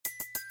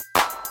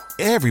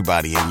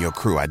Everybody in your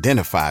crew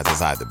identifies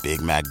as either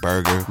Big Mac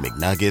Burger,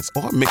 McNuggets,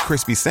 or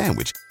McCrispy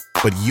Sandwich.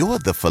 But you're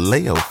the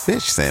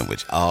Filet-O-Fish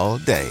Sandwich all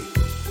day.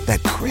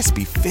 That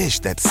crispy fish,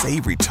 that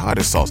savory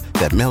tartar sauce,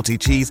 that melty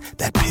cheese,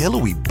 that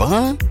pillowy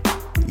bun.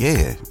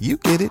 Yeah, you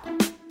get it.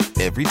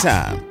 Every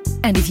time.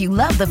 And if you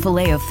love the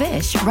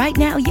Filet-O-Fish, right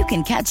now you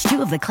can catch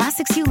two of the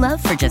classics you love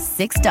for just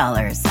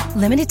 $6.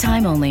 Limited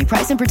time only.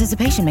 Price and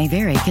participation may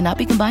vary. Cannot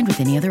be combined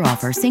with any other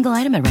offer. Single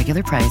item at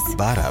regular price.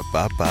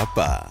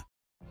 Ba-da-ba-ba-ba.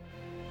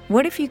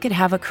 What if you could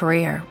have a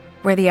career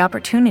where the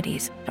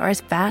opportunities are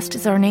as vast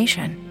as our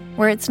nation,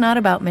 where it's not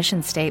about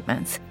mission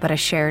statements, but a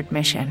shared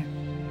mission?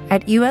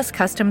 At U.S.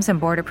 Customs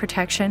and Border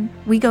Protection,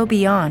 we go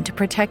beyond to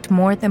protect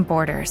more than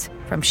borders.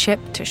 From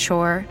ship to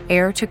shore,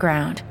 air to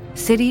ground,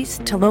 cities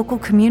to local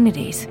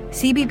communities,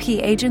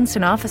 CBP agents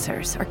and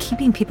officers are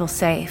keeping people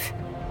safe.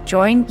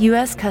 Join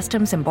U.S.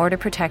 Customs and Border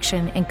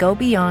Protection and go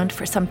beyond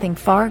for something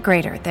far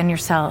greater than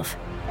yourself.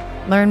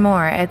 Learn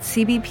more at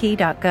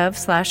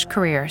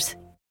cbp.gov/careers.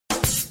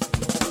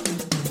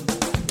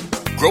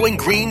 Growing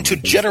green to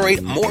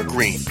generate more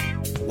green.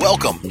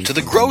 Welcome to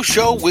the Grow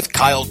Show with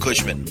Kyle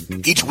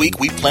Kushman. Each week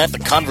we plant the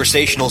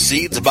conversational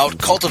seeds about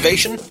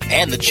cultivation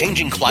and the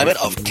changing climate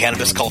of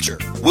cannabis culture.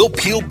 We'll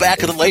peel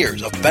back the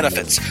layers of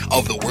benefits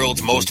of the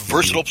world's most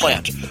versatile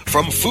plant,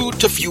 from food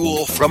to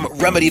fuel, from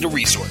remedy to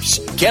resource.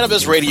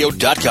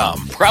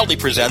 CannabisRadio.com proudly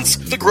presents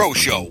the Grow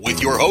Show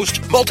with your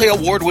host,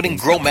 multi-award-winning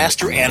grow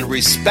master and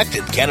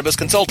respected cannabis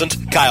consultant,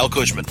 Kyle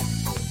Kushman.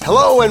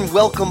 Hello and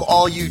welcome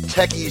all you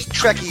techies,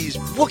 trekkies,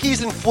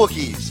 Wookiees, and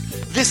Fwookies.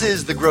 This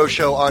is The Grow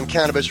Show on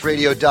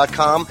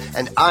CannabisRadio.com,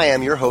 and I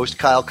am your host,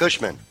 Kyle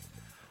Kushman.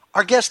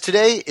 Our guest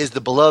today is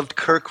the beloved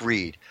Kirk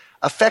Reid,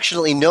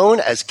 affectionately known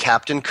as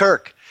Captain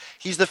Kirk.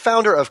 He's the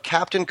founder of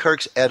Captain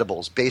Kirk's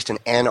Edibles, based in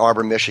Ann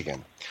Arbor,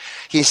 Michigan.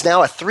 He's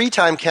now a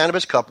 3-time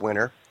Cannabis Cup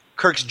winner.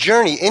 Kirk's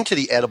journey into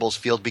the edibles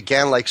field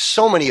began, like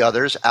so many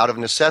others, out of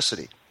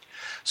necessity.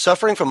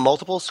 Suffering from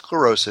multiple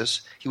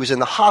sclerosis, he was in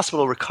the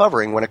hospital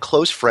recovering when a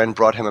close friend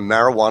brought him a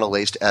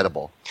marijuana-laced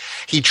edible.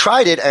 He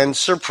tried it, and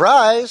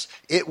surprise,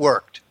 it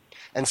worked.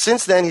 And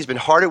since then, he's been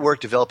hard at work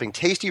developing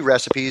tasty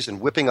recipes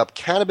and whipping up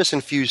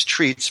cannabis-infused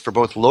treats for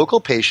both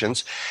local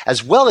patients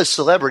as well as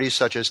celebrities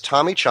such as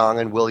Chong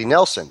and Willie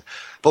Nelson.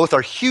 Both are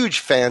huge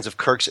fans of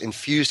Kirk's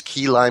infused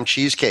Key Lime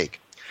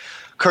Cheesecake.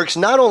 Kirk's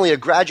not only a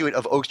graduate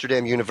of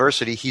Oaksterdam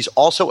University, he's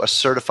also a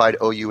certified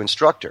OU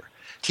instructor,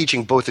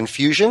 teaching both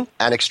infusion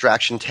and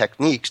extraction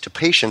techniques to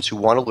patients who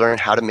want to learn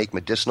how to make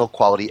medicinal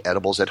quality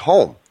edibles at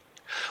home.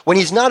 When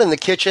he's not in the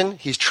kitchen,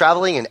 he's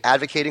traveling and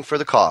advocating for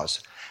the cause.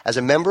 As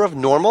a member of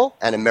NORML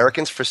and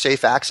Americans for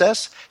Safe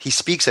Access, he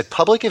speaks at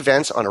public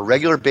events on a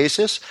regular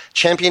basis,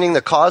 championing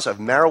the cause of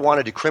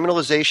marijuana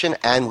decriminalization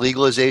and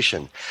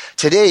legalization.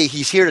 Today,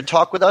 he's here to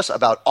talk with us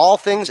about all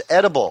things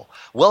edible.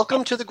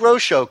 Welcome to the Grow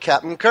Show,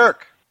 Captain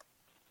Kirk.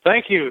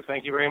 Thank you.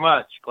 Thank you very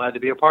much. Glad to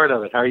be a part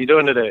of it. How are you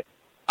doing today?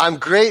 I'm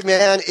great,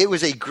 man. It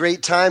was a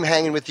great time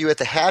hanging with you at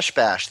the Hash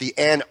Bash, the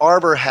Ann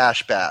Arbor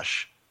Hash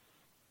Bash.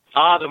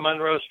 The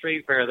Monroe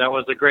Street Fair. That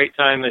was a great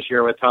time this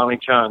year with Tommy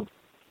Chong.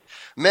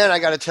 Man, I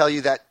got to tell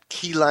you, that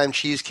Key Lime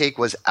Cheesecake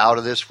was out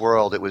of this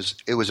world. It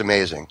was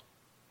amazing.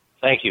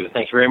 Thank you.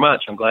 Thank you very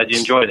much. I'm glad you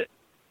enjoyed it.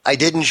 I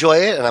did enjoy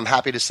it, and I'm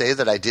happy to say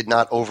that I did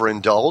not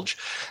overindulge.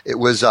 It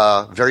was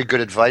very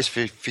good advice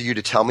for you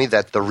to tell me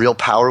that the real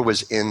power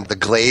was in the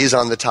glaze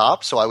on the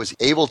top, so I was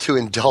able to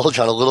indulge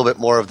on a little bit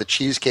more of the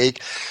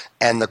cheesecake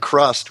and the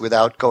crust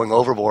without going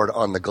overboard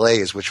on the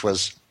glaze, which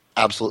was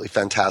absolutely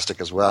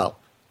fantastic as well.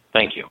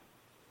 Thank you.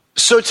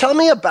 So tell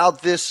me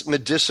about this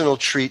medicinal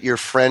treat your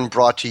friend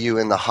brought to you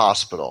in the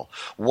hospital.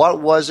 What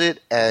was it,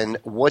 and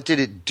what did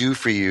it do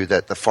for you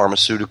that the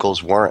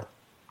pharmaceuticals weren't?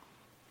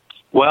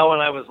 Well, when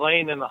I was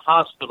laying in the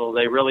hospital,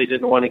 they really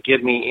didn't want to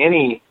give me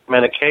any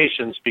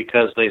medications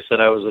because they said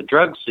I was a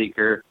drug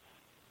seeker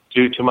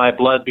due to my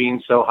blood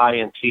being so high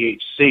in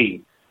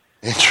THC.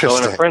 Interesting. So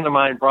when a friend of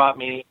mine brought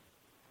me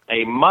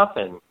a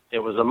muffin, it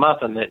was a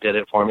muffin that did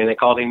it for me. They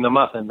called him the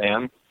Muffin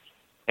Man.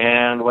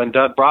 And when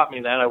Doug brought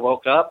me that, I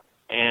woke up,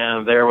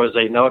 and there was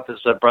a note that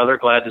said, "Brother,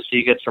 glad to see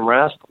you get some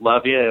rest.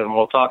 Love you, and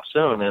we'll talk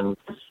soon." And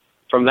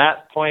from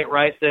that point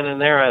right then and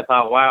there, I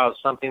thought, wow, if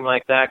something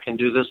like that can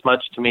do this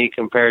much to me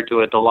compared to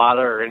a Dilaudid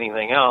or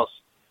anything else,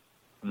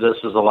 this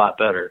is a lot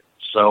better.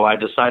 So I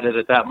decided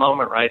at that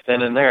moment right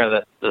then and there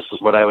that this is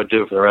what I would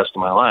do for the rest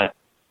of my life.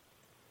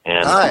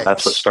 And nice.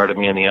 That's what started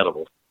me in the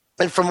edibles.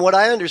 And from what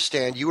I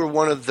understand, you were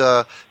one of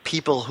the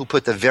people who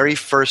put the very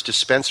first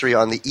dispensary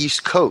on the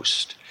East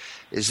Coast.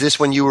 Is this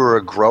when you were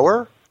a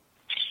grower?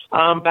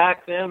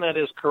 Back then, that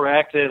is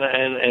correct,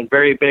 and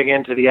very big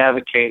into the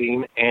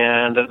advocating,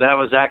 and that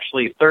was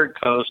actually Third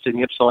Coast in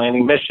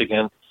Ypsilanti,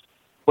 Michigan,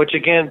 which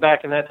again,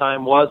 back in that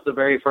time, was the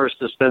very first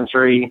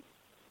dispensary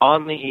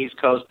on the East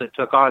Coast that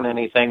took on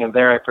anything, and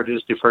there I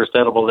produced the first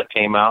edible that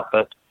came out.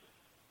 But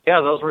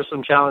yeah, those were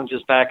some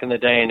challenges back in the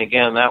day, and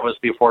again, that was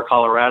before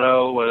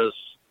Colorado was,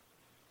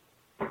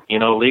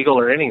 legal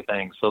or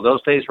anything. So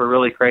those days were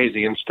really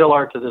crazy, and still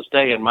are to this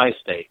day in my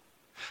state.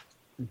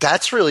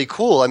 That's really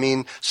cool. I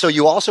mean, so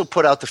you also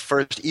put out the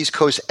first East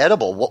Coast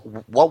edible.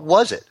 What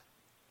was it?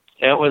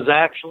 It was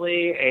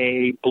actually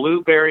a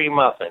blueberry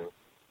muffin.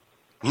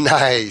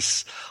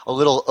 Nice. A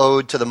little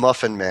ode to the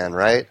Muffin Man,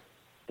 right?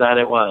 That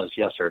it was,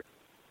 yes, sir.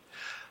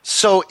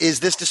 So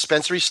is this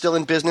dispensary still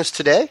in business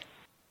today?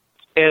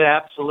 It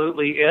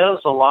absolutely is,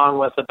 along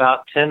with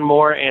about 10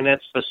 more in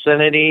its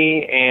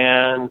vicinity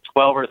and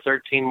 12 or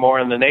 13 more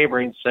in the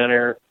neighboring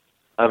center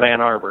of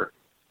Ann Arbor.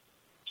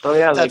 So,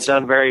 yeah, they've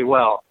done very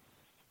well.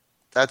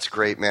 That's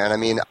great, man. I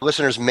mean,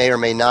 listeners may or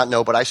may not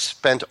know, but I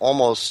spent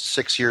almost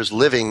 6 years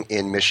living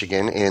in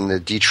Michigan in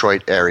the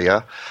Detroit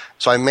area.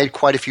 So I made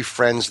quite a few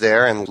friends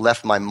there and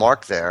left my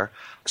mark there.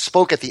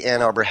 Spoke at the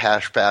Ann Arbor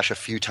Hash Bash a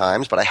few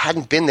times, but I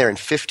hadn't been there in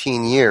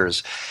 15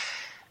 years.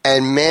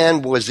 And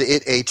man, was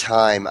it a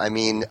time. I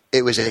mean,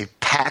 it was a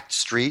packed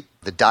street.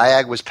 The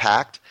Diag was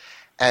packed.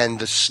 And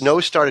the snow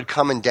started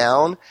coming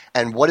down.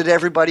 And what did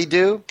everybody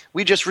do?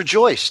 We just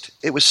rejoiced.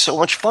 It was so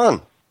much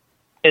fun.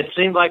 It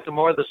seemed like the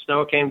more the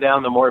snow came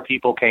down, the more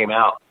people came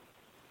out.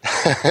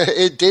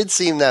 It did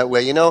seem that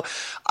way. You know,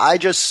 I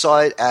just saw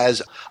it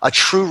as a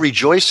true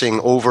rejoicing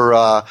over,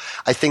 I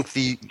think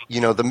the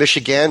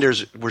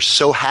Michiganders were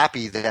so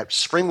happy that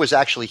spring was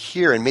actually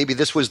here, and maybe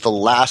this was the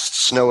last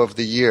snow of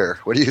the year.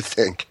 What do you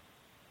think?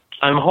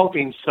 I'm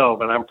hoping so,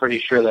 but I'm pretty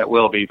sure that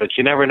will be. But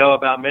you never know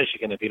about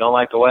Michigan. If you don't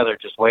like the weather,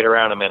 just wait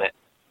around a minute.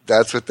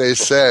 That's what they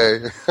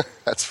say.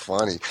 That's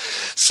funny.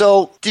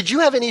 So, did you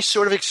have any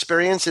sort of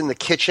experience in the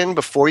kitchen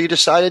before you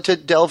decided to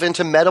delve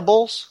into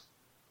medibles?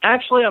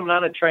 Actually, I'm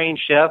not a trained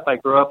chef. I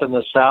grew up in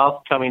the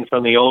South, coming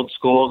from the old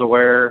school to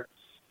where,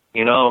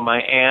 you know,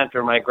 my aunt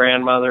or my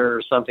grandmother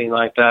or something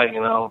like that, you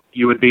know,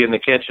 you would be in the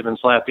kitchen and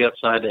slap you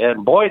upside the head.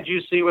 And, boy, did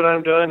you see what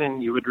I'm doing?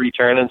 And you would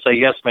return and say,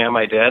 yes, ma'am,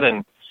 I did.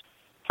 And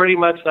pretty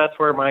much that's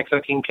where my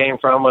cooking came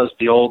from, was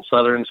the old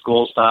Southern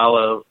school style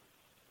of,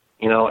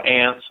 you know,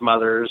 aunts,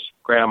 mothers,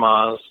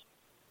 grandmas,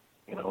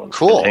 you know,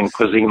 cool. and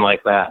cuisine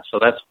like that. So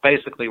that's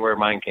basically where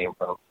mine came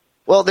from.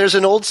 Well, there's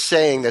an old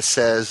saying that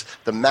says,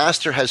 the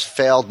master has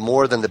failed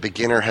more than the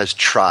beginner has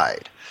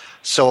tried.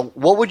 So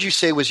what would you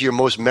say was your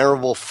most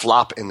memorable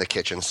flop in the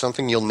kitchen,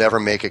 something you'll never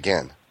make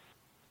again?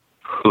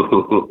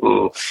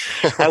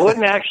 I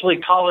wouldn't actually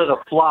call it a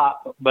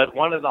flop, but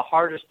one of the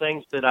hardest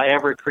things that I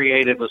ever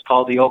created was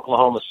called the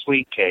Oklahoma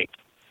Sweet Cake.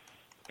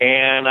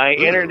 And I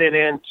entered it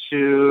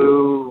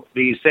into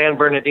the San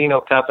Bernardino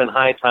Cup in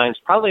High Times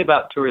probably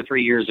about 2 or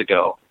 3 years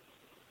ago.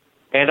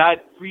 And I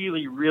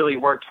really, really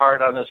worked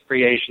hard on this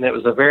creation. It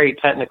was a very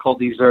technical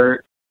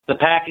dessert. The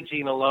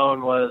packaging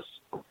alone was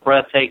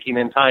breathtaking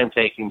and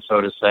time-taking,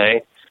 so to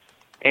say.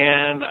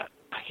 And,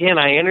 again,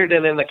 I entered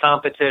it in the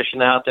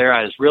competition out there.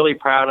 I was really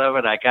proud of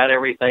it. I got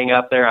everything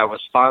up there. I was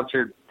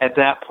sponsored at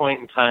that point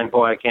in time.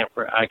 Boy,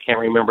 I can't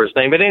remember his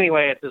name. But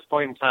anyway, at this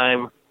point in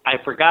time, I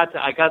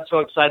got so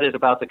excited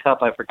about the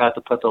cup, I forgot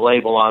to put the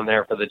label on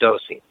there for the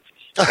dosing.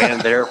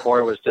 And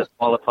therefore was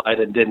disqualified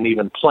and didn't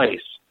even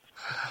place.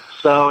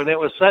 So, and it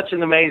was such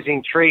an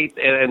amazing treat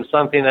and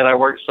something that I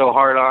worked so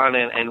hard on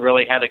and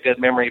really had a good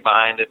memory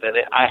behind it. And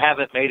I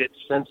haven't made it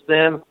since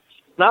then,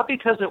 not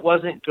because it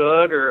wasn't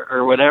good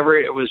or whatever.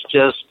 It was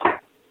just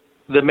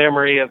the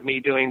memory of me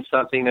doing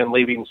something and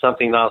leaving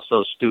something else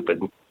so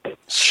stupid.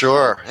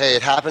 Sure. Hey,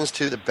 it happens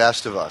to the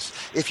best of us.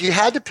 If you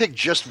had to pick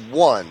just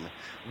one,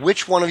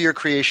 which one of your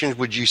creations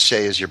would you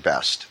say is your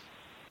best?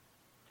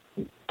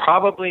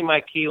 Probably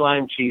my Key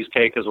Lime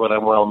Cheesecake is what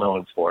I'm well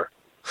known for.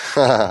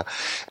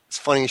 It's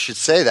funny you should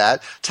say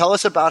that. Tell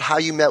us about how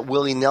you met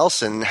Willie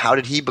Nelson. How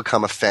did he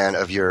become a fan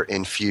of your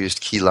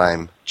infused Key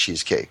Lime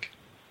Cheesecake?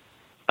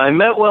 I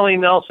met Willie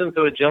Nelson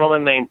through a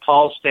gentleman named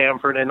Paul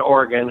Stanford in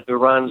Oregon who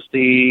runs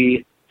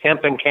the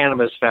Hemp and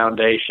Cannabis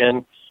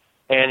Foundation,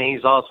 and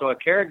he's also a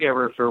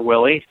caregiver for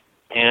Willie.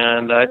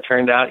 And it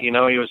turned out, you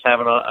know, he was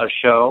having a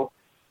show.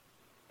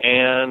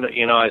 And,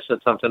 you know, I said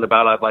something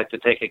about I'd like to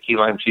take a Key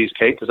Lime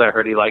Cheesecake because I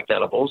heard he liked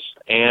edibles.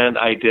 And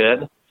I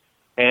did.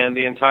 And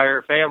the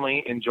entire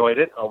family enjoyed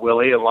it,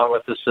 Willie along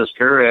with his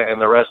sister and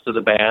the rest of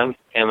the band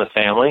and the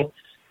family.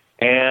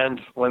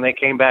 And when they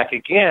came back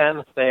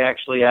again, they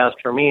actually asked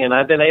for me. And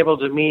I've been able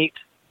to meet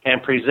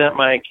and present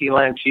my Key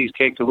Lime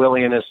Cheesecake to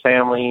Willie and his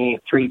family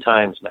 3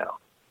 times now.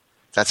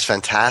 That's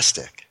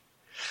fantastic.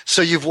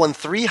 So you've won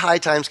 3 High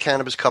Times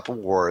Cannabis Cup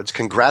awards.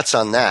 Congrats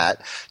on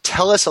that.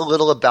 Tell us a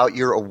little about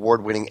your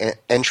award-winning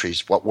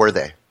entries. What were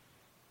they?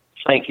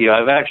 Thank you.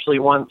 I've actually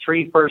won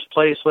 3 first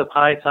place with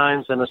High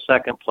Times and a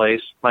second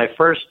place. My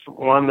first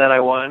one that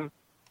I won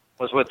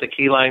was with the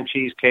Key Lime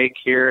Cheesecake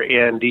here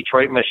in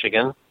Detroit,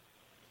 Michigan.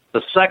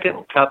 The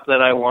second cup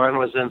that I won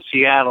was in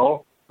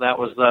Seattle. That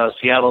was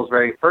Seattle's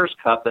very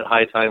first cup that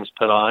High Times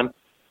put on.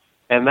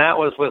 And that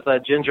was with a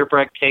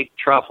gingerbread cake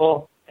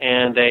truffle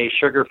and a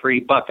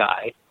sugar-free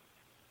Buckeye.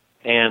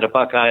 And a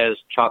Buckeye is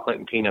chocolate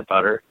and peanut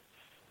butter.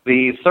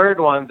 The third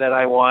one that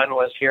I won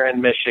was here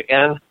in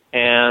Michigan,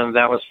 and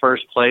that was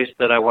first place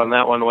that I won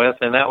that one with,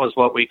 and that was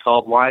what we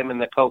called lime in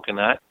the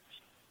coconut.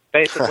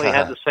 Basically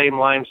had the same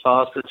lime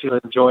sauce that you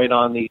enjoyed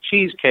on the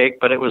cheesecake,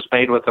 but it was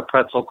made with a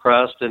pretzel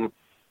crust and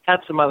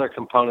had some other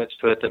components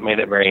to it that made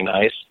it very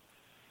nice.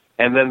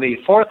 And then the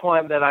fourth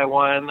one that I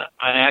won,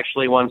 I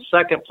actually won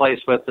second place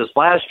with this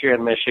last year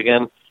in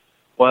Michigan,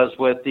 was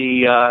with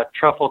the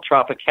Truffle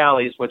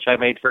Tropicalis, which I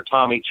made for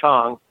Tommy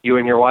Chong. You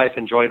and your wife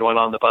enjoyed one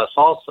on the bus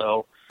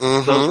also.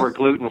 Mm-hmm. Those were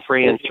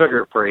gluten-free and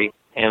sugar-free,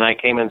 and I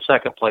came in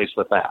second place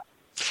with that.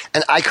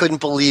 And I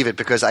couldn't believe it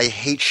because I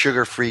hate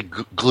sugar-free,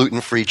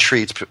 gluten-free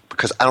treats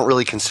because I don't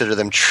really consider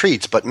them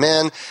treats. But,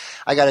 man,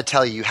 I got to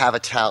tell you, you have a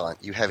talent.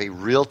 You have a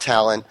real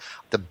talent.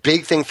 The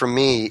big thing for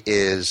me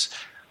is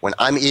when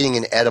I'm eating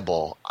an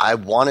edible, I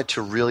want it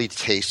to really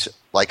taste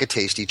like a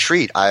tasty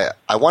treat. I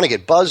want to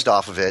get buzzed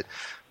off of it,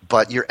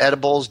 but your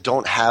edibles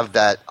don't have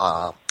that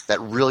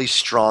really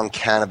strong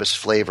cannabis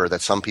flavor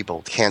that some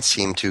people can't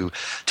seem to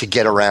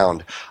get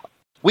around.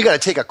 We got to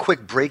take a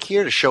quick break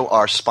here to show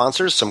our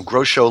sponsors some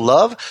Grow Show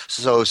love.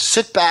 So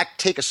sit back,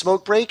 take a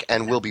smoke break,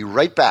 and we'll be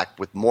right back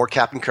with more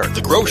Captain Kirk.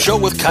 The Grow Show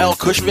with Kyle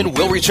Kushman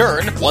will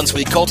return once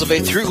we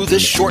cultivate through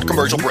this short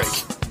commercial break.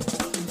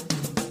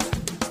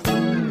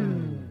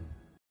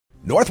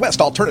 Northwest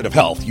Alternative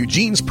Health,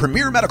 Eugene's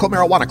premier medical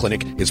marijuana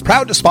clinic, is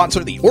proud to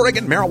sponsor the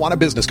Oregon Marijuana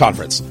Business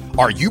Conference.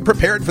 Are you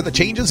prepared for the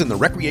changes in the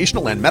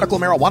recreational and medical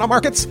marijuana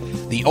markets?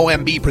 The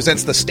OMB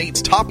presents the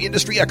state's top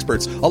industry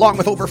experts, along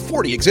with over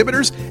 40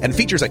 exhibitors, and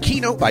features a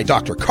keynote by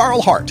Dr. Carl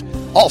Hart.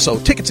 Also,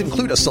 tickets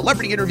include a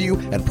celebrity interview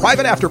and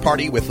private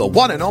after-party with the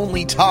one and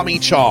only Tommy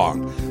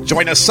Chong.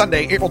 Join us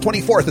Sunday, April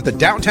 24th at the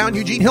downtown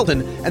Eugene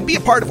Hilton and be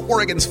a part of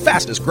Oregon's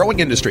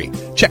fastest-growing industry.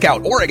 Check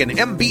out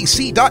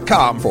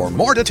OregonMBC.com for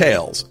more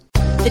details.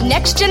 The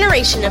next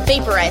generation of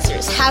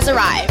vaporizers has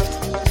arrived.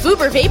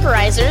 Vuber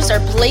vaporizers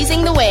are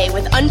blazing the way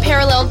with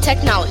unparalleled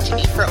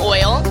technology for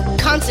oil,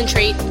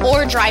 concentrate,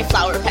 or dry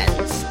flower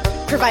pens.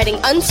 Providing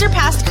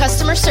unsurpassed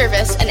customer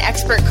service and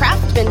expert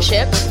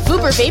craftsmanship,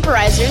 Vuber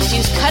vaporizers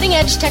use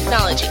cutting-edge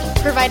technology,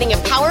 providing a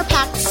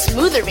power-packed,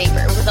 smoother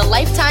vapor with a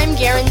lifetime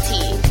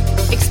guarantee.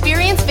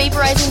 Experience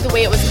vaporizing the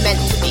way it was meant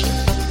to be.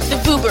 The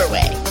Vuber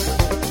way.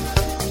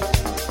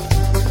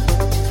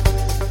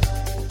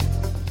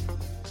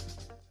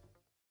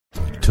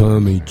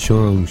 Tommy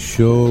Chong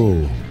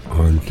Show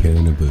on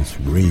Cannabis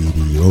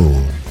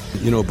Radio.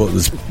 You know, about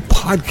this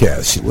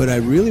podcast, what I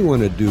really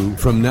want to do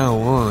from now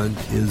on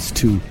is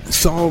to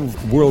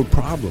solve world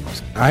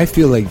problems. I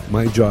feel like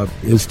my job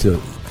is to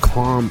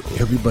calm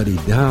everybody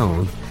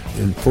down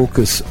and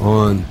focus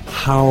on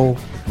how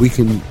we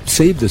can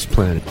save this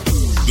planet.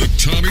 The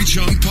Tommy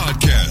Chong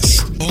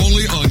Podcast,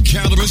 only on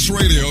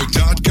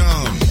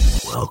CannabisRadio.com.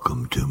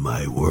 Welcome to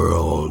my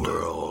world.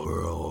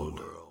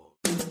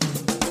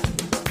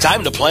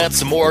 Time to plant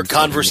some more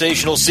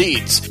conversational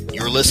seeds.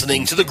 You're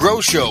listening to The Grow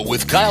Show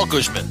with Kyle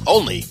Kushman,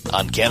 only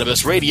on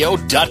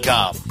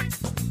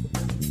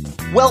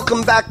CannabisRadio.com.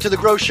 Welcome back to The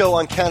Grow Show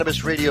on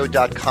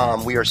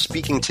CannabisRadio.com. We are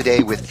speaking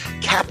today with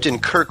Captain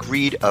Kirk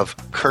Reid of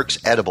Kirks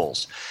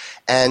Edibles.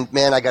 And,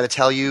 man, I got to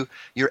tell you,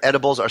 your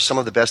edibles are some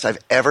of the best I've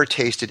ever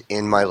tasted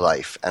in my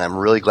life. And I'm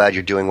really glad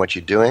you're doing what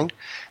you're doing,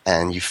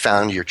 and you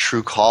found your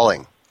true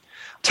calling.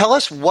 Tell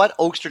us, what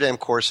Oaksterdam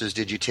courses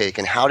did you take,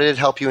 and how did it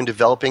help you in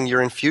developing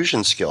your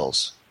infusion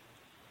skills?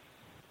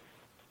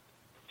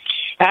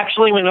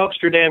 Actually, when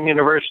Oaksterdam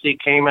University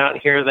came out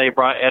here, they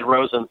brought Ed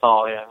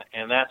Rosenthal in,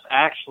 and that's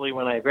actually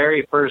when I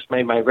very first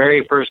made my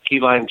very first Key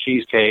Lime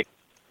Cheesecake.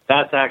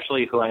 That's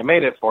actually who I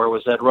made it for,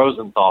 was Ed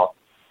Rosenthal.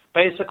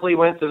 Basically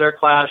went to their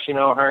class,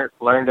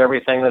 learned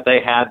everything that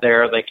they had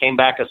there. They came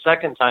back a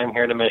second time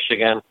here to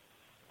Michigan,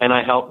 and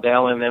I helped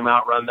Dale and them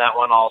outrun that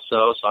one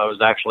also, so I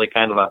was actually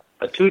kind of a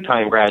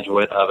two-time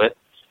graduate of it,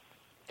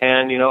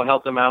 and,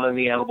 helped them out in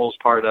the edibles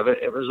part of it.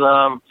 It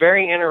was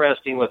very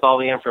interesting with all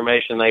the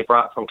information they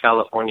brought from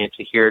California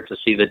to here to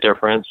see the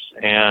difference,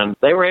 and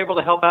they were able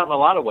to help out in a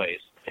lot of ways.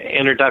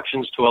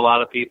 Introductions to a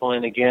lot of people,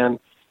 and again,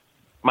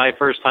 my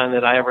first time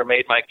that I ever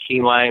made my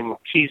Key Lime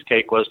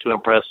Cheesecake was to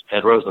impress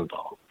Ed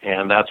Rosenthal,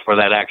 and that's where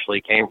that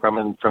actually came from,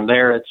 and from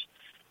there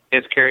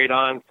it's carried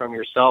on from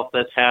yourself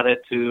that's had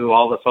it to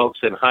all the folks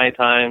in High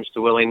Times,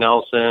 to Willie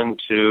Nelson,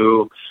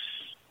 to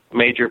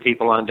major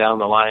people on down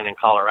the line in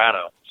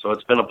Colorado. So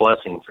it's been a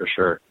blessing for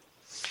sure.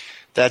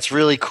 That's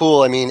really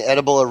cool. I mean,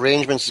 Edible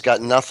Arrangements has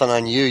got nothing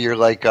on you. You're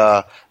like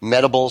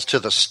Medibles to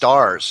the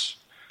stars.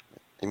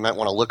 You might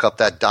want to look up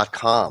that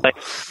 .com.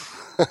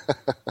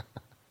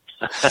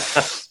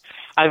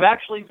 I've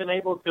actually been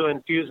able to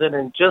infuse it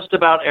in just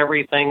about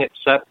everything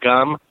except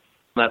gum.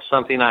 That's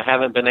something I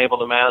haven't been able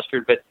to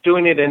master, but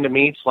doing it into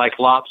meats like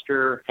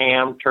lobster,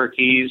 ham,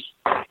 turkeys.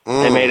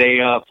 They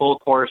made a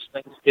full-course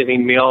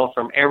Thanksgiving meal.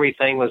 From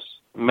everything was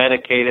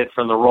medicated,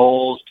 from the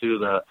rolls to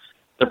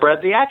the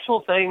bread. The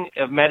actual thing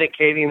of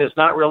medicating is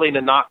not really to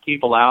knock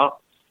people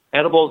out.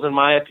 Edibles, in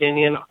my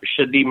opinion,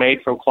 should be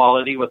made from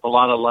quality with a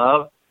lot of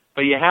love,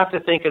 but you have to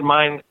think in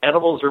mind,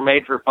 edibles are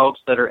made for folks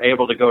that are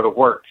able to go to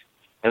work,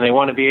 and they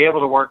want to be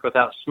able to work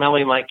without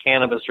smelling like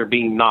cannabis or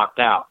being knocked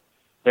out.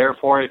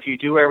 Therefore, if you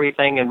do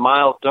everything in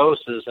mild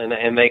doses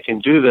and they can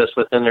do this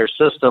within their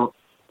system,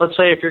 let's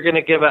say if you're going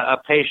to give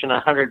a patient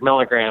 100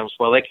 milligrams,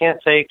 well, they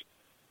can't take,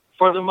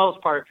 for the most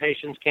part,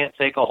 patients can't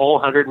take a whole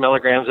 100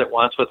 milligrams at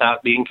once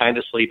without being kind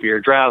of sleepy or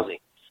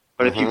drowsy.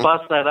 But if you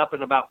bust that up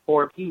in about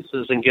 4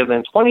 pieces and give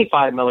them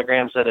 25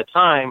 milligrams at a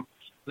time,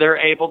 they're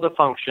able to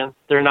function.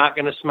 They're not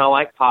going to smell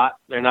like pot.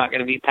 They're not going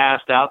to be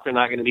passed out. They're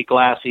not going to be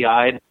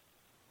glassy-eyed.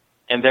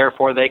 And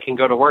therefore, they can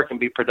go to work and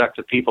be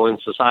productive people in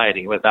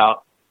society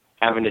without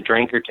having to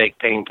drink or take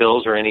pain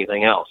pills or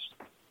anything else.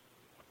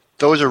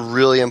 Those are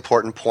really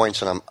important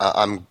points, and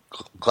I'm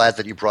glad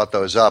that you brought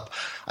those up.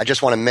 I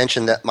just want to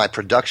mention that my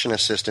production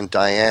assistant,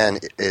 Diane,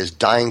 is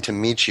dying to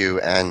meet you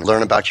and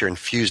learn about your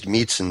infused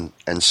meats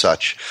and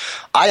such.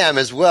 I am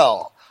as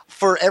well.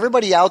 For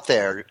everybody out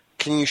there,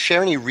 can you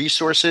share any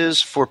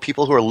resources for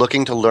people who are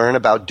looking to learn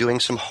about doing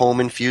some home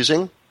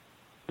infusing?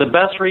 The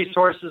best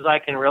resources I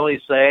can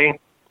really say,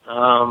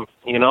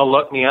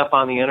 look me up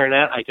on the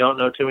Internet. I don't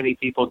know too many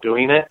people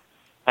doing it.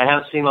 I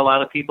have seen a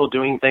lot of people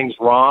doing things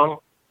wrong.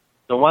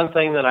 The one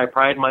thing that I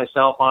pride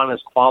myself on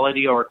is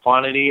quality over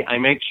quantity. I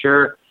make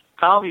sure,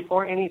 Kyle,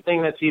 before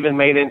anything that's even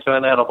made into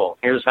an edible,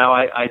 here's how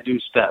I do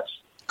steps.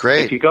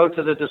 Great. If you go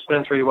to the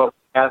dispensary, what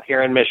we have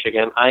here in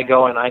Michigan, I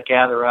go and I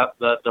gather up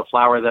the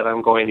flower that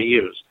I'm going to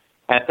use.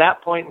 At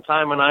that point in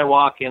time when I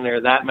walk in there,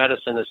 that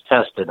medicine is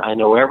tested. I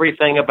know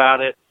everything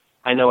about it.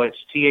 I know its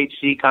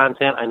THC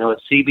content. I know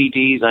its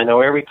CBDs. I know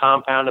every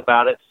compound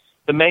about it.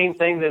 The main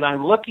thing that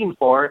I'm looking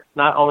for,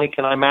 not only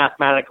can I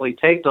mathematically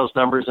take those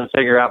numbers and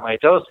figure out my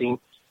dosing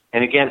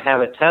and, again,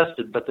 have it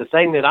tested, but the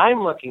thing that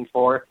I'm looking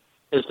for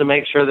is to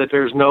make sure that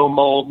there's no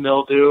mold,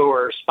 mildew,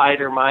 or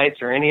spider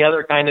mites or any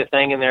other kind of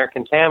thing in there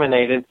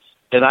contaminated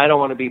that I don't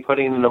want to be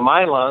putting into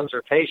my lungs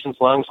or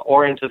patients' lungs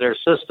or into their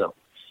system.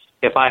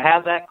 If I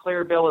have that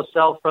clear bill of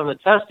sale from the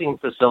testing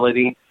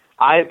facility,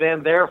 I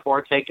then,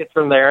 therefore, take it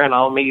from there, and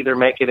I'll either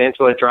make it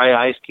into a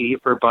dry ice key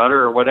for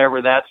butter or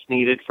whatever that's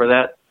needed for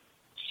that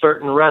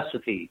certain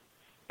recipe.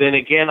 Then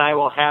again, I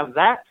will have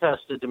that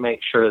tested to make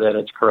sure that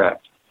it's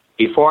correct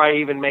before I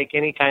even make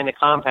any kind of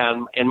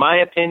compound. In my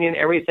opinion,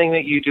 everything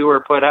that you do or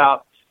put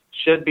out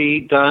should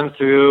be done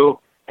through,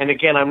 and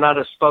again, I'm not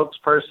a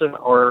spokesperson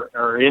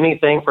or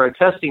anything for a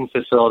testing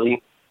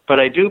facility,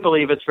 but I do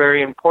believe it's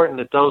very important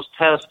that those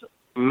tests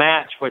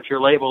match what your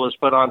label is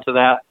put onto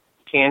that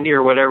candy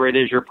or whatever it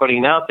is you're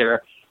putting out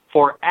there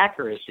for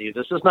accuracy.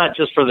 This is not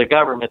just for the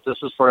government. This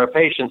is for a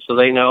patient so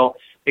they know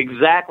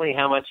exactly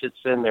how much it's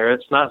in there.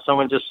 It's not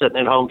someone just sitting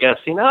at home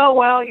guessing,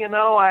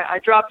 I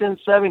dropped in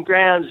 7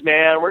 grams,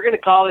 man. We're going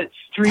to call it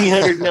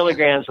 300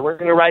 milligrams, and we're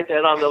going to write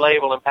that on the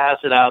label and pass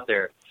it out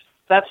there.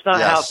 That's not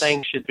how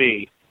things should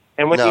be.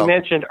 And when you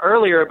mentioned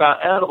earlier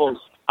about edibles,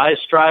 I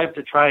strive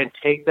to try and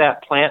take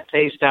that plant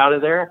taste out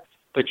of there,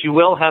 but you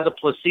will have the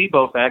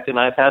placebo effect, and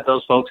I've had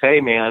those folks, hey,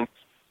 man,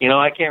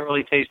 I can't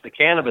really taste the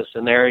cannabis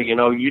in there.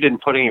 You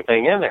didn't put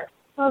anything in there.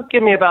 Well,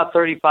 give me about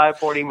 35,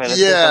 40 minutes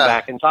to come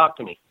back and talk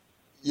to me.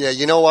 Yeah,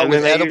 you know what? And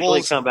with then they edibles,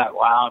 usually come back,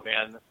 wow,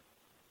 man.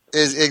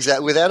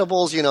 Exactly. With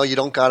edibles, you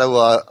don't got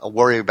to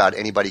worry about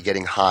anybody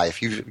getting high.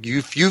 If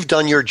you've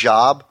done your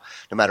job,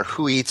 no matter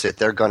who eats it,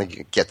 they're going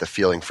to get the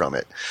feeling from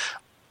it.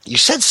 You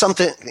said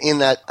something in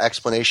that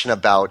explanation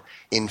about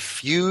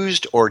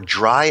infused or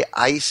dry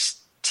iced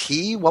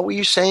tea. What were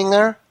you saying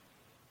there?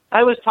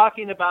 I was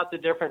talking about the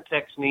different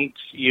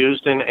techniques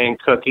used in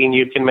cooking.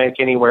 You can make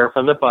anywhere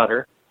from the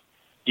butter.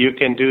 You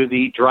can do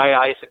the dry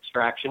ice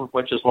extraction,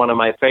 which is one of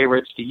my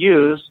favorites to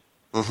use,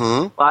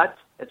 but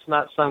it's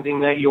not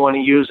something that you want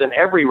to use in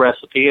every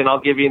recipe, and I'll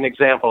give you an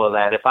example of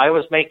that. If I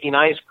was making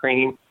ice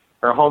cream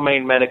or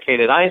homemade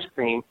medicated ice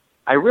cream,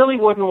 I really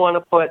wouldn't want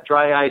to put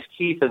dry ice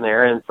keef in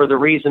there, and for the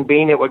reason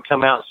being it would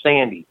come out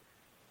sandy.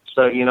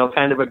 So,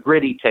 kind of a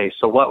gritty taste.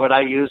 So what would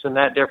I use in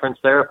that difference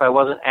there? If I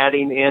wasn't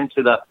adding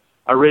into the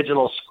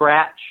original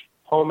scratch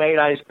homemade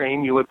ice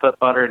cream, you would put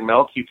butter and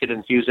milk. You could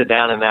infuse it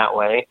down in that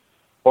way.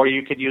 Or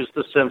you could use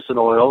the Simpson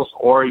oils,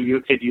 or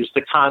you could use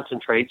the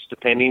concentrates,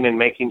 depending and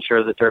making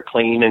sure that they're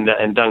clean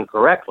and done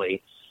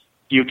correctly.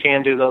 You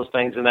can do those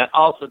things, and that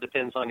also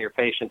depends on your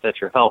patient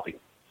that you're helping.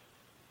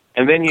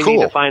 And then you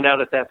need to find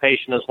out if that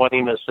patient is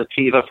wanting a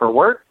sativa for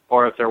work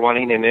or if they're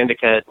wanting an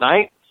indica at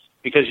night,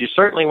 because you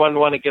certainly wouldn't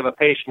want to give a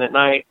patient at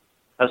night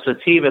a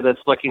sativa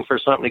that's looking for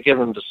something to give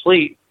them to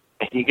sleep,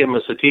 and you give them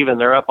a sativa and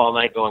they're up all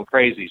night going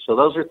crazy. So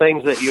those are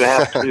things that you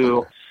have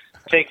to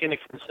take into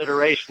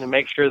consideration and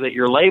make sure that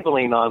you're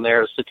labeling on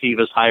there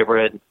sativas,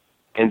 hybrid,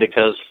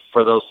 indicas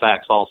for those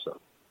facts also.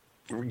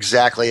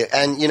 Exactly.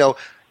 And,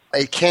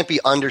 it can't be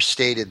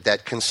understated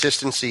that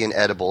consistency in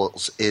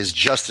edibles is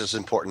just as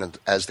important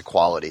as the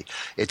quality.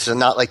 It's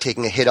not like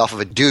taking a hit off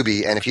of a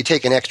doobie, and if you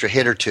take an extra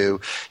hit or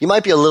two, you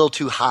might be a little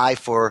too high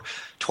for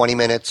 20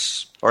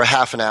 minutes or a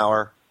half an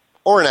hour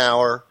or an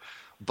hour,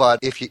 but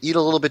if you eat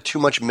a little bit too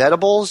much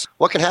medibles,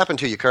 what can happen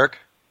to you, Kirk?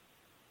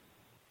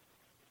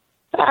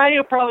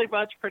 You'll probably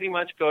pretty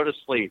much go to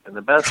sleep. And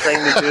the best thing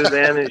to do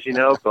then is,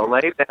 go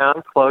lay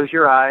down, close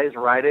your eyes,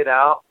 write it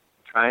out,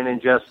 try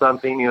and ingest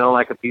something,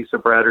 like a piece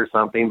of bread or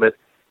something. But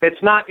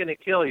it's not going to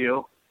kill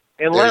you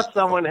unless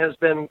someone has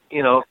been,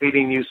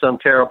 feeding you some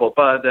terrible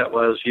bud that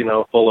was,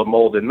 full of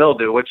mold and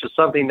mildew, which is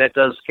something that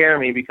does scare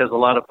me because a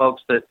lot of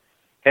folks that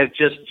have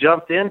just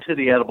jumped into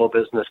the edible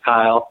business,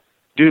 Kyle,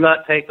 do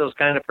not take those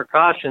kind of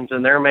precautions,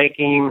 and they're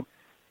making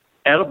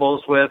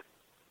edibles with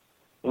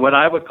what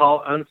I would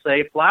call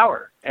unsafe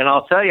flower. And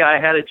I'll tell you, I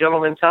had a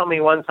gentleman tell me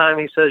one time,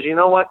 he says, you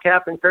know what,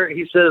 Captain Kirk?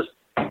 He says,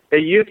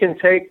 you can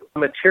take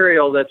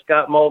material that's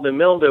got mold and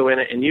mildew in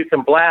it and you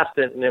can blast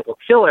it and it will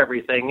kill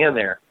everything in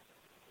there.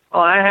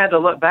 Well, I had to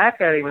look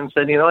back at him and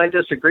said, I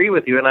disagree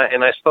with you. And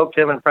I spoke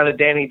to him in front of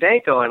Danny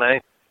Danko,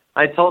 and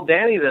I told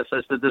Danny this.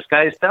 I said, this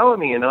guy's telling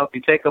me, if you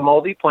take a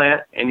moldy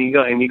plant and you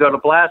go to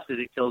blast it,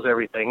 it kills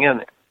everything in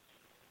there.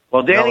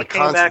 Well, Danny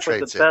came back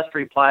with the best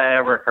reply I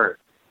ever heard.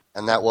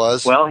 And that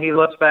was? Well, he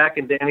looks back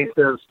and Danny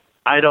says,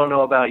 I don't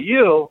know about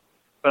you,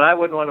 but I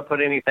wouldn't want to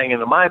put anything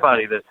into my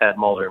body that's had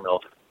mold or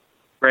mildew.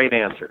 Great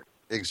answer.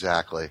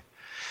 Exactly.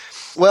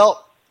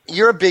 Well,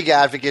 you're a big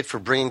advocate for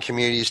bringing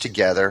communities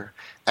together.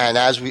 And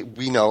as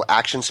we know,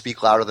 actions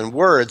speak louder than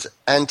words.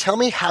 And tell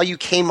me how you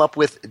came up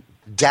with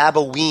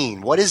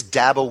Daboween. What is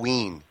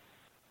Daboween?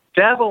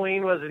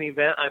 Daboween was an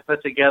event I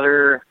put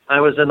together.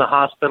 I was in the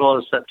hospital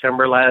in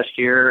September last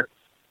year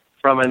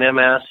from an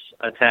MS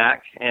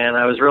attack, and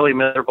I was really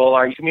miserable.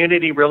 Our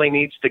community really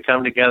needs to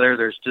come together.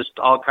 There's just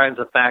all kinds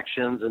of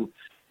factions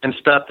and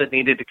stuff that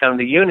needed to come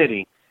to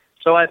unity.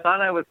 So I thought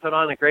I would put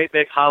on a great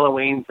big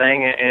Halloween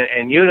thing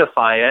and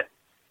unify it.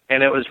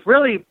 And it was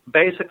really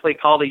basically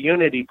called a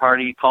unity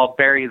party called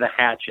Bury the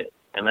Hatchet.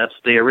 And that's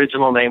the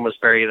original name was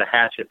Bury the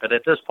Hatchet. But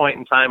at this point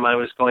in time, I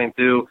was going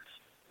through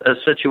a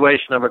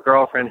situation of a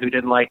girlfriend who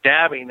didn't like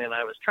dabbing, and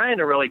I was trying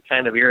to really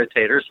kind of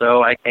irritate her.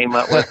 So I came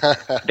up with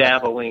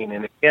Daboween.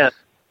 And again,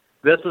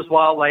 this is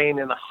while laying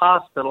in the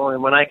hospital.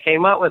 And when I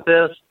came up with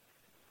this,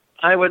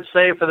 I would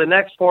say for the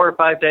next 4 or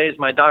 5 days,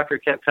 my doctor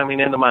kept coming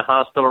into my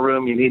hospital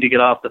room. You need to get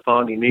off the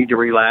phone. You need to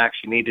relax.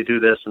 You need to do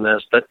this and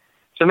this. But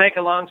to make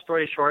a long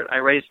story short, I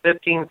raised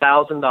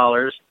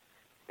 $15,000.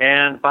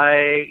 And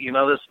by,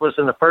 this was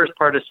in the first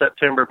part of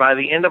September. By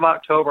the end of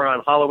October,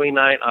 on Halloween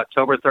night,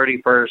 October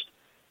 31st,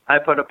 I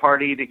put a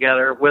party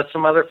together with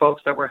some other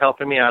folks that were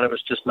helping me out. It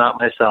was just not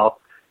myself.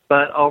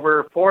 But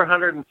over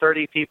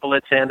 430 people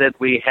attended.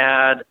 We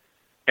had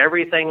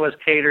everything was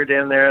catered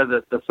in there.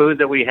 The food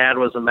that we had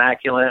was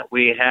immaculate.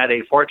 We had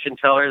a fortune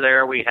teller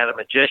there. We had a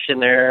magician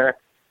there.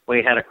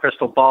 We had a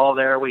crystal ball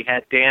there. We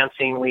had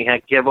dancing. We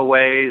had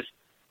giveaways.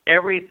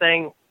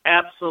 Everything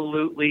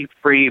absolutely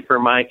free for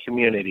my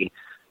community.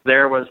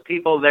 There was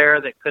people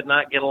there that could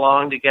not get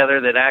along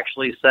together that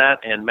actually sat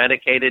and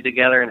medicated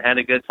together and had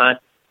a good time.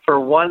 For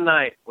one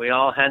night, we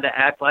all had to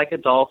act like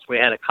adults. We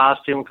had a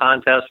costume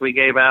contest. We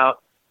gave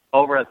out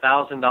over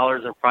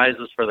 $1,000 in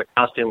prizes for the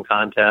costume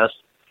contest.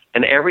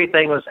 And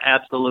everything was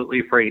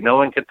absolutely free. No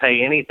one could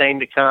pay anything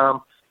to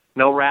come.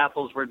 No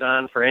raffles were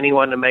done for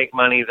anyone to make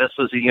money. This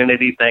was a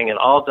unity thing, and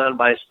all done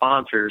by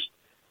sponsors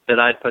that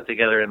I'd put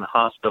together in the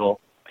hospital.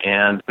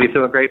 And we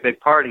threw a great big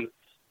party.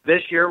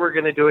 This year we're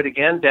going to do it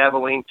again,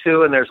 Daboween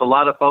 2, and there's a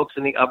lot of folks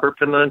in the Upper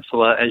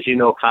Peninsula, as you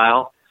know,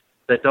 Kyle,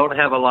 that don't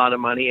have a lot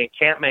of money and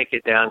can't make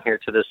it down here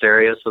to this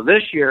area. So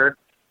this year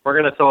we're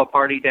going to throw a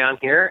party down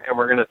here, and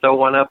we're going to throw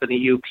one up in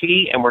the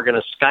UP, and we're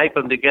going to Skype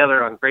them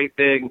together on great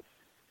big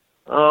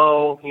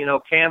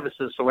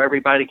canvases so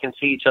everybody can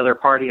see each other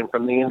partying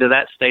from the end of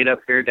that state up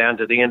here down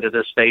to the end of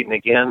this state. And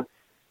again,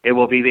 it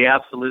will be the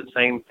absolute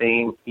same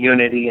theme,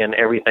 unity, and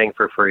everything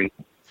for free.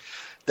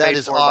 That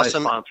is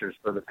awesome.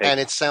 For and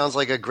it sounds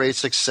like a great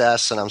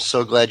success, and I'm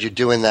so glad you're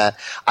doing that.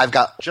 I've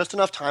got just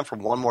enough time for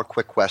one more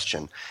quick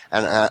question.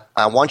 And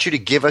I want you to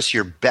give us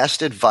your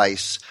best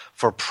advice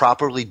for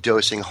properly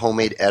dosing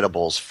homemade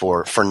edibles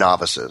for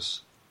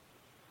novices.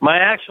 My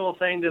actual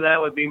thing to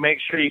that would be make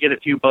sure you get a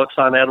few books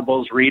on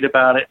edibles, read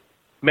about it.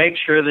 Make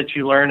sure that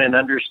you learn and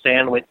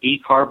understand what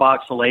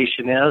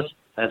decarboxylation is.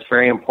 That's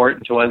very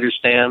important to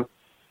understand.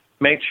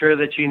 Make sure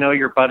that you know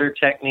your butter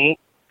technique,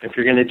 if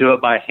you're going to do it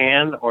by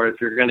hand or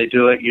if you're going to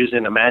do it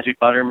using a magic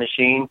butter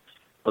machine.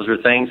 Those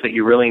are things that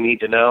you really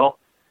need to know.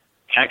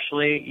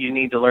 Actually, you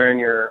need to learn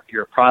your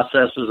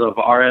processes of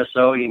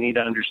RSO. You need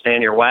to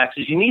understand your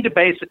waxes. You need to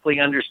basically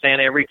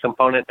understand every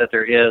component that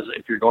there is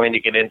if you're going to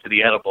get into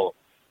the edible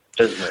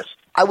business.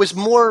 I was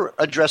more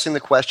addressing the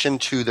question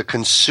to the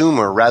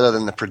consumer rather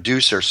than the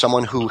producer,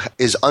 someone who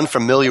is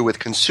unfamiliar with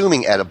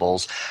consuming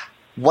edibles.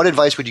 What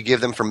advice would you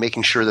give them for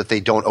making sure that they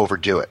don't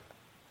overdo it?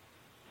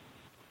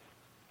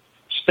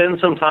 Spend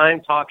some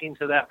time talking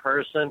to that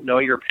person. Know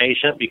your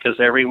patient because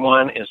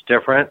everyone is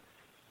different.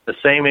 The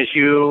same as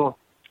you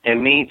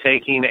and me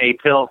taking a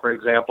pill, for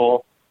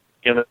example,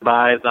 given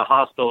by the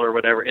hospital or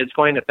whatever, it's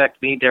going to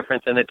affect me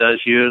different than it does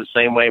you. The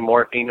same way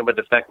morphine would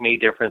affect me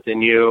different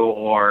than you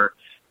or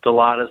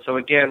Dilaudid. So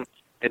again,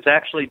 it's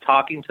actually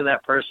talking to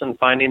that person,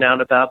 finding out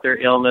about their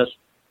illness.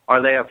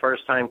 Are they a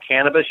first-time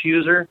cannabis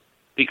user?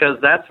 Because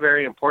that's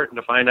very important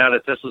to find out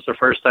if this is the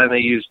first time they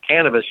use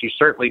cannabis. You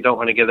certainly don't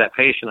want to give that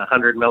patient a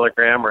 100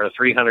 milligram or a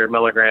 300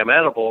 milligram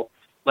edible.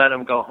 Let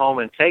them go home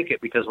and take it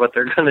because what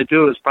they're going to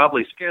do is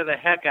probably scare the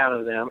heck out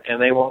of them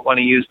and they won't want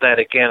to use that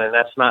again. And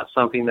that's not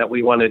something that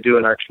we want to do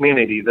in our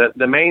community.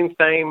 The main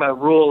thing,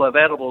 rule of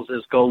edibles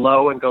is go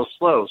low and go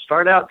slow.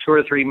 Start out 2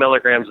 or 3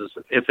 milligrams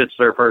if it's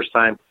their first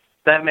time.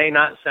 That may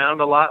not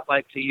sound a lot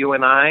like to you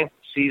and I,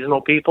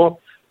 seasonal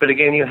people, But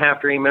again, you have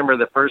to remember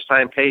the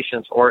first-time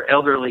patients or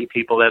elderly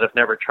people that have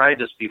never tried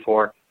this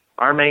before,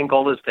 our main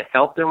goal is to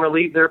help them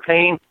relieve their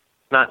pain,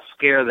 not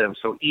scare them.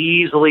 So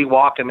easily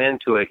walk them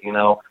into it,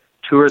 2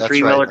 or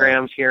 3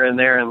 milligrams here and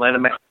there, and let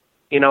them,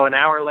 an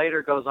hour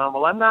later goes on,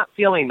 well, I'm not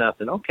feeling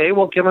nothing. Okay,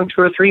 we'll give them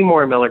 2 or 3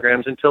 more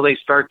milligrams until they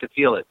start to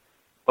feel it.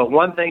 But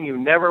one thing you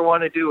never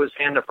want to do is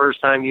hand a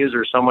first-time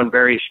user someone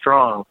very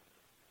strong,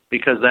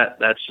 because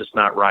that's just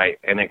not right,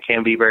 and it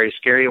can be very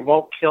scary. It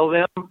won't kill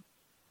them,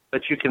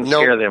 but you can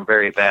scare them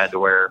very bad to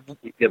where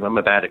you give them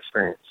a bad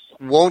experience.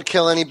 Won't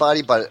kill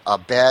anybody, but a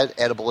bad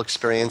edible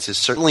experience is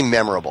certainly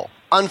memorable.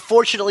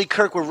 Unfortunately,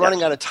 Kirk, we're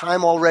running out of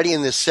time already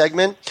in this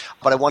segment,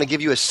 but I want to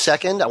give you a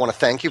second. I want to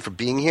thank you for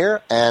being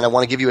here, and I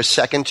want to give you a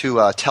second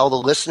to tell the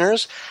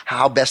listeners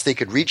how best they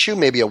could reach you,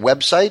 maybe a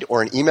website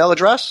or an email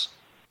address.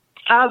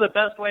 The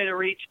best way to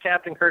reach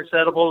Captain Kirk's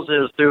Edibles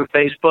is through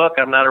Facebook.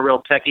 I'm not a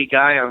real techie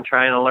guy. I'm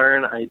trying to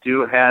learn. I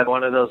do have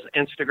one of those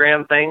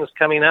Instagram things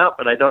coming out,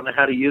 but I don't know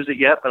how to use it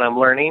yet, but I'm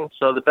learning.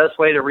 So the best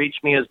way to reach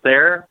me is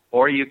there,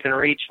 or you can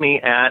reach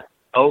me at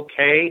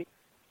OK_Kirk,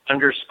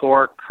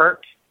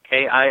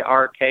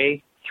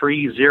 KIRK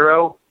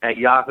 30 at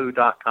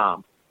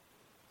yahoo.com.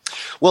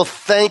 Well,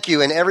 thank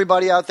you. And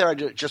everybody out there, I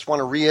just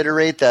want to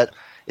reiterate that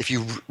if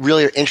you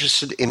really are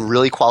interested in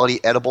really quality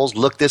edibles,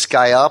 look this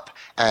guy up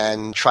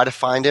and try to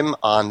find him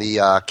on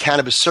the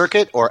cannabis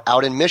circuit or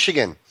out in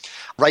Michigan.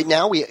 Right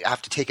now, we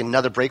have to take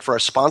another break for our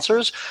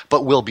sponsors,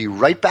 but we'll be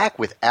right back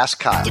with Ask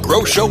Kyle. The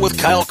Grow Show with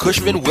Kyle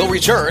Kushman will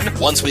return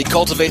once we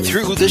cultivate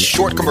through this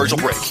short commercial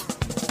break.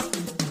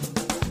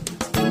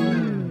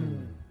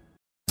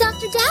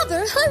 Dr.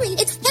 Dabber, hurry!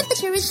 Its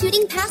temperature is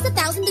shooting past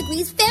 1,000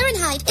 degrees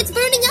Fahrenheit. It's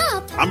burning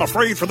up. I'm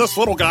afraid for this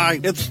little guy,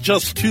 it's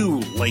just too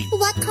late.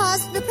 What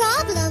caused the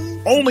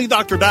problem? Only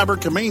Dr. Dabber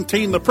can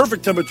maintain the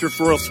perfect temperature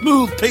for a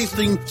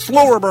smooth-tasting,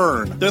 slower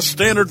burn. This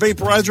standard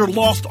vaporizer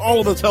lost all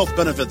of its health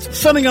benefits,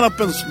 sending it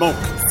up in smoke.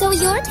 So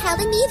you're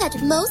telling me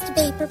that most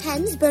vapor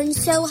pens burn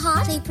so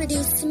hot they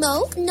produce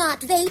smoke,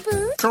 not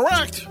vapor?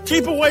 Correct.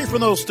 Keep away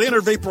from those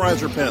standard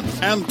vaporizer pens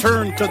and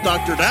turn to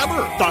Dr.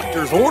 Dabber.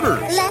 Doctor's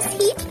orders.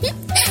 Less heat,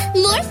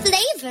 more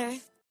flavor.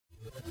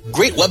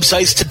 Great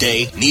websites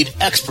today need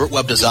expert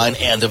web design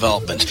and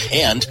development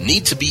and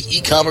need to be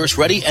e-commerce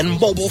ready and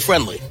mobile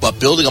friendly.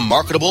 But building a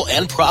marketable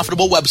and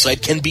profitable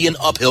website can be an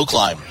uphill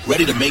climb.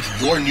 Ready to make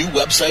your new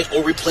website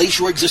or replace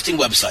your existing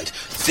website?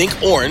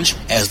 Think Orange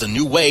as the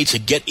new way to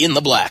get in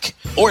the black.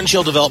 Orange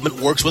Hill Development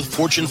works with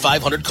Fortune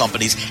 500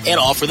 companies and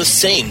offer the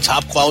same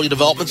top quality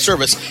development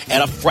service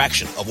at a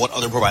fraction of what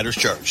other providers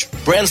charge.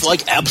 Brands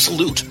like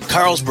Absolute,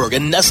 Carlsberg,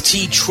 and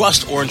Nestea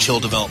trust Orange Hill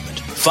Development.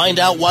 Find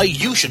out why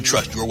you should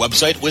trust your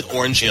website with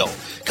Orange Hill.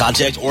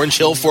 Contact Orange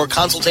Hill for a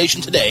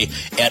consultation today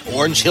at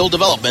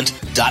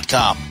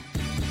orangehilldevelopment.com.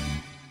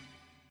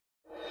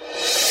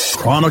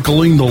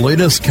 Chronicling the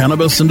latest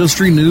cannabis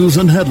industry news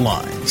and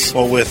headlines.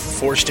 Well, with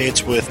 4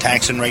 states with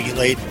tax and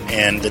regulate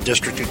and the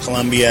District of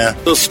Columbia.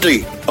 The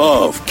state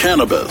of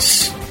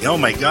cannabis. Oh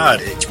my God,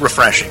 it's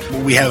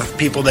refreshing. We have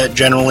people that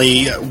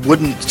generally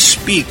wouldn't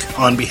speak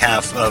on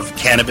behalf of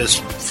cannabis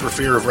for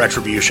fear of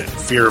retribution,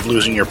 fear of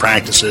losing your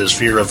practices,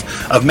 fear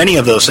of many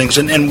of those things,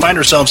 and find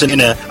ourselves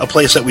in a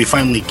place that we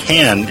finally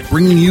can.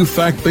 Bringing you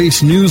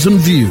fact-based news and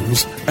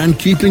views and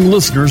keeping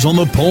listeners on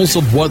the pulse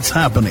of what's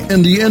happening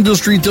in the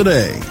industry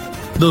today.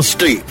 The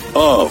state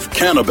of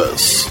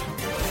cannabis.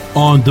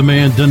 On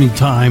demand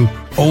anytime,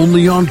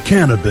 only on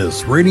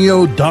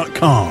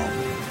CannabisRadio.com.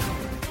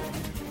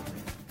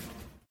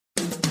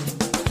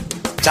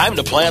 Time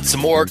to plant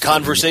some more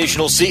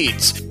conversational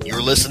seeds.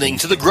 You're listening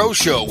to The Grow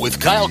Show with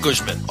Kyle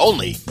Kushman,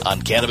 only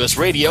on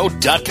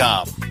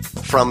CannabisRadio.com.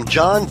 From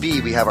John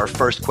B., we have our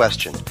first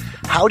question.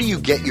 How do you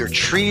get your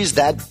trees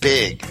that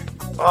big?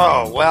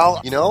 Oh,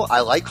 well,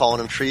 I like calling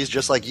them trees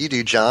just like you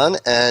do, John.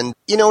 And,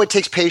 it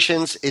takes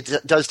patience. It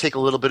does take a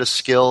little bit of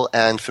skill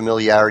and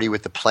familiarity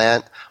with the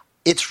plant.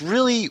 It's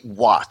really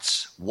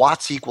watts.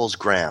 Watts equals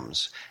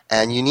grams.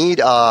 And you need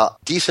a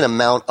decent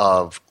amount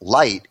of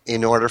light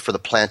in order for the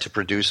plant to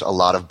produce a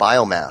lot of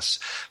biomass.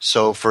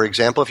 So, for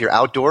example, if you're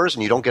outdoors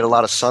and you don't get a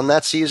lot of sun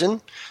that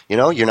season,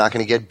 you're not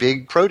going to get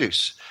big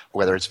produce,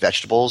 whether it's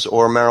vegetables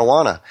or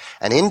marijuana.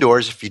 And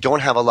indoors, if you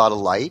don't have a lot of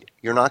light,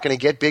 you're not going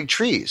to get big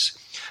trees.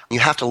 You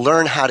have to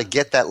learn how to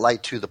get that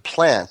light to the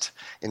plant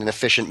in an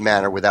efficient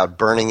manner without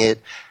burning it,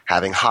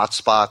 having hot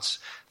spots,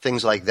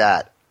 things like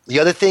that. The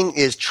other thing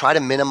is try to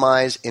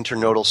minimize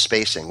internodal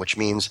spacing, which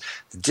means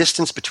the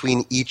distance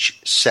between each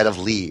set of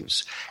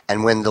leaves.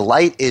 And when the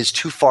light is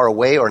too far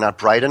away or not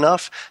bright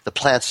enough, the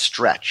plants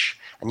stretch.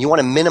 And you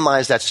want to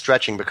minimize that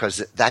stretching because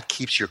that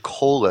keeps your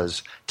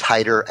colas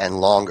tighter and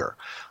longer.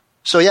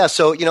 So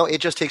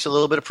it just takes a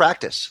little bit of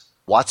practice.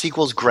 Watts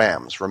equals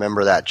grams.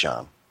 Remember that,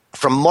 John.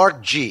 From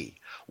Mark G.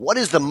 What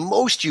is the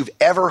most you've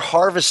ever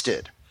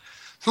harvested?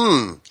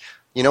 In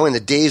the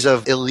days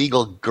of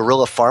illegal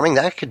guerrilla farming,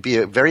 that could be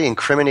a very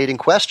incriminating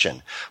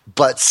question.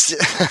 But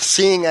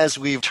seeing as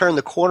we've turned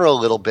the corner a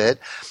little bit,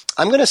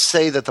 I'm going to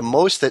say that the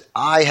most that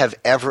I have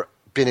ever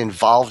been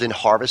involved in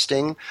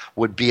harvesting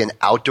would be an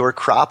outdoor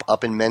crop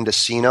up in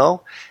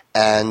Mendocino.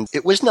 And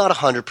it was not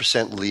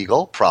 100%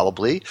 legal,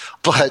 probably,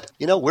 but,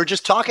 we're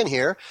just talking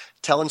here,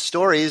 telling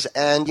stories,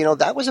 and,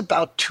 that was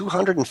about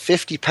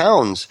 250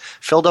 pounds,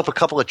 filled up a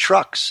couple of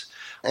trucks.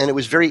 And it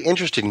was very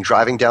interesting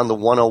driving down the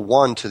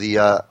 101 to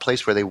the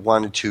place where they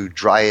wanted to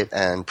dry it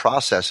and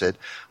process it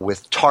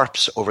with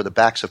tarps over the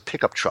backs of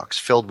pickup trucks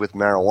filled with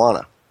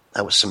marijuana.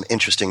 That was some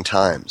interesting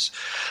times.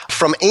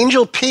 From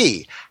Angel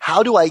P,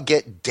 how do I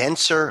get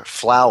denser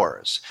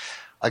flowers?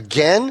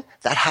 Again,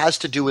 that has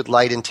to do with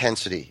light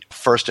intensity,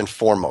 first and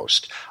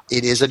foremost.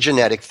 It is a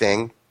genetic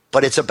thing,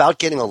 but it's about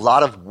getting a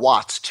lot of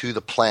watts to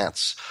the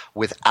plants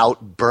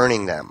without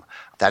burning them.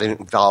 That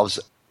involves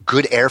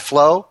good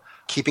airflow,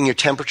 keeping your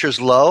temperatures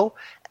low,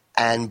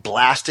 and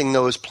blasting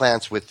those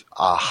plants with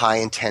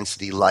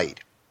high-intensity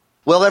light.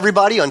 Well,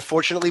 everybody,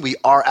 unfortunately, we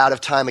are out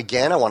of time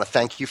again. I want to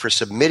thank you for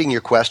submitting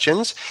your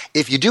questions.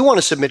 If you do want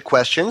to submit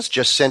questions,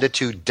 just send it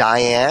to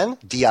Diane,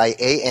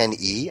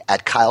 D-I-A-N-E,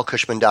 at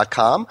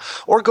KyleKushman.com,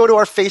 or go to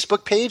our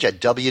Facebook page at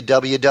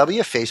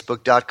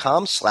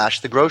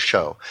www.facebook.com/The Grow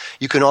Show.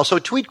 You can also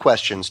tweet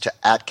questions to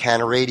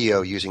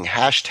 @CannaRadio using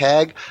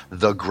hashtag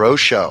The Grow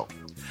Show.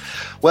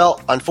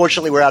 Well,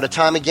 unfortunately, we're out of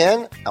time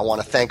again. I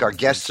want to thank our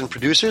guests and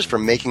producers for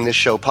making this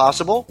show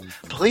possible.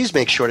 Please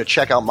make sure to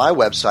check out my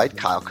website,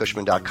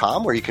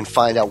 KyleKushman.com, where you can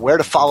find out where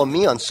to follow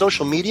me on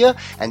social media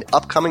and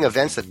upcoming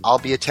events that I'll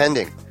be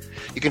attending.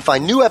 You can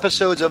find new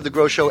episodes of The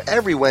Grow Show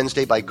every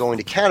Wednesday by going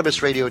to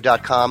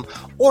CannabisRadio.com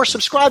or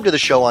subscribe to the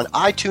show on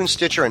iTunes,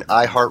 Stitcher, and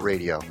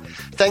iHeartRadio.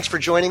 Thanks for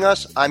joining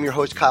us. I'm your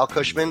host, Kyle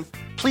Kushman.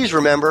 Please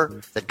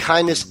remember that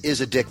kindness is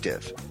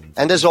addictive.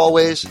 And as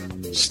always,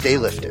 stay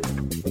lifted.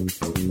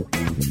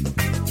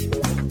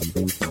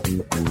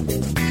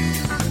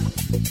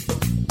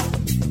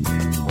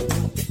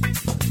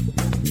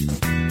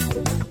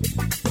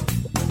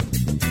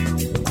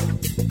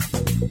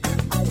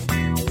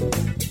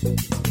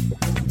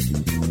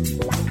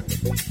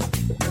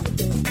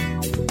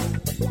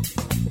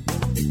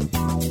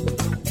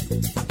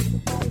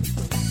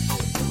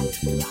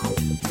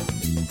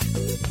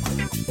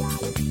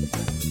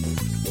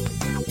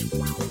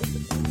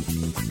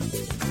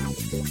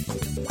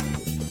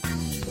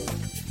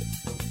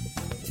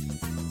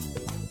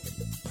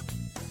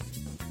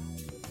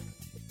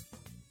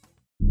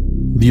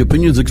 The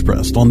opinions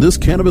expressed on this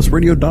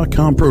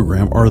CannabisRadio.com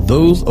program are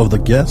those of the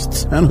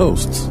guests and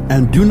hosts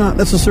and do not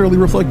necessarily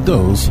reflect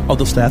those of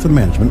the staff and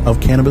management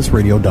of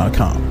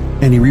CannabisRadio.com.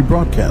 Any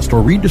rebroadcast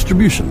or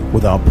redistribution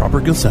without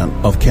proper consent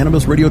of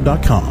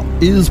CannabisRadio.com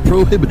is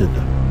prohibited.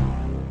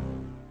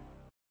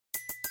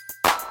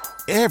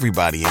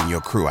 Everybody in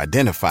your crew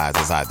identifies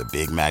as either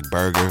Big Mac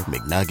Burger,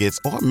 McNuggets,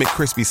 or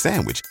McCrispy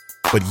Sandwich.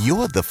 But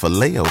you're the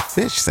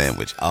Filet-O-Fish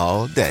Sandwich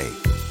all day.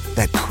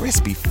 That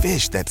crispy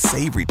fish, that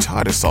savory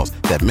tartar sauce,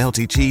 that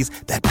melty cheese,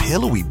 that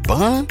pillowy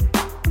bun.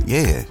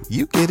 Yeah,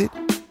 you get it.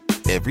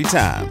 Every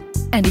time.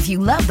 And if you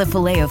love the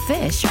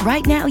Filet-O-Fish,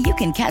 right now you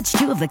can catch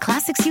two of the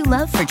classics you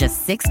love for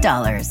just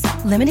 $6.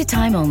 Limited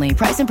time only.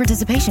 Price and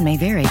participation may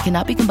vary.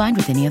 Cannot be combined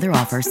with any other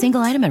offer.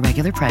 Single item at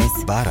regular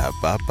price.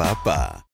 Ba-da-ba-ba-ba.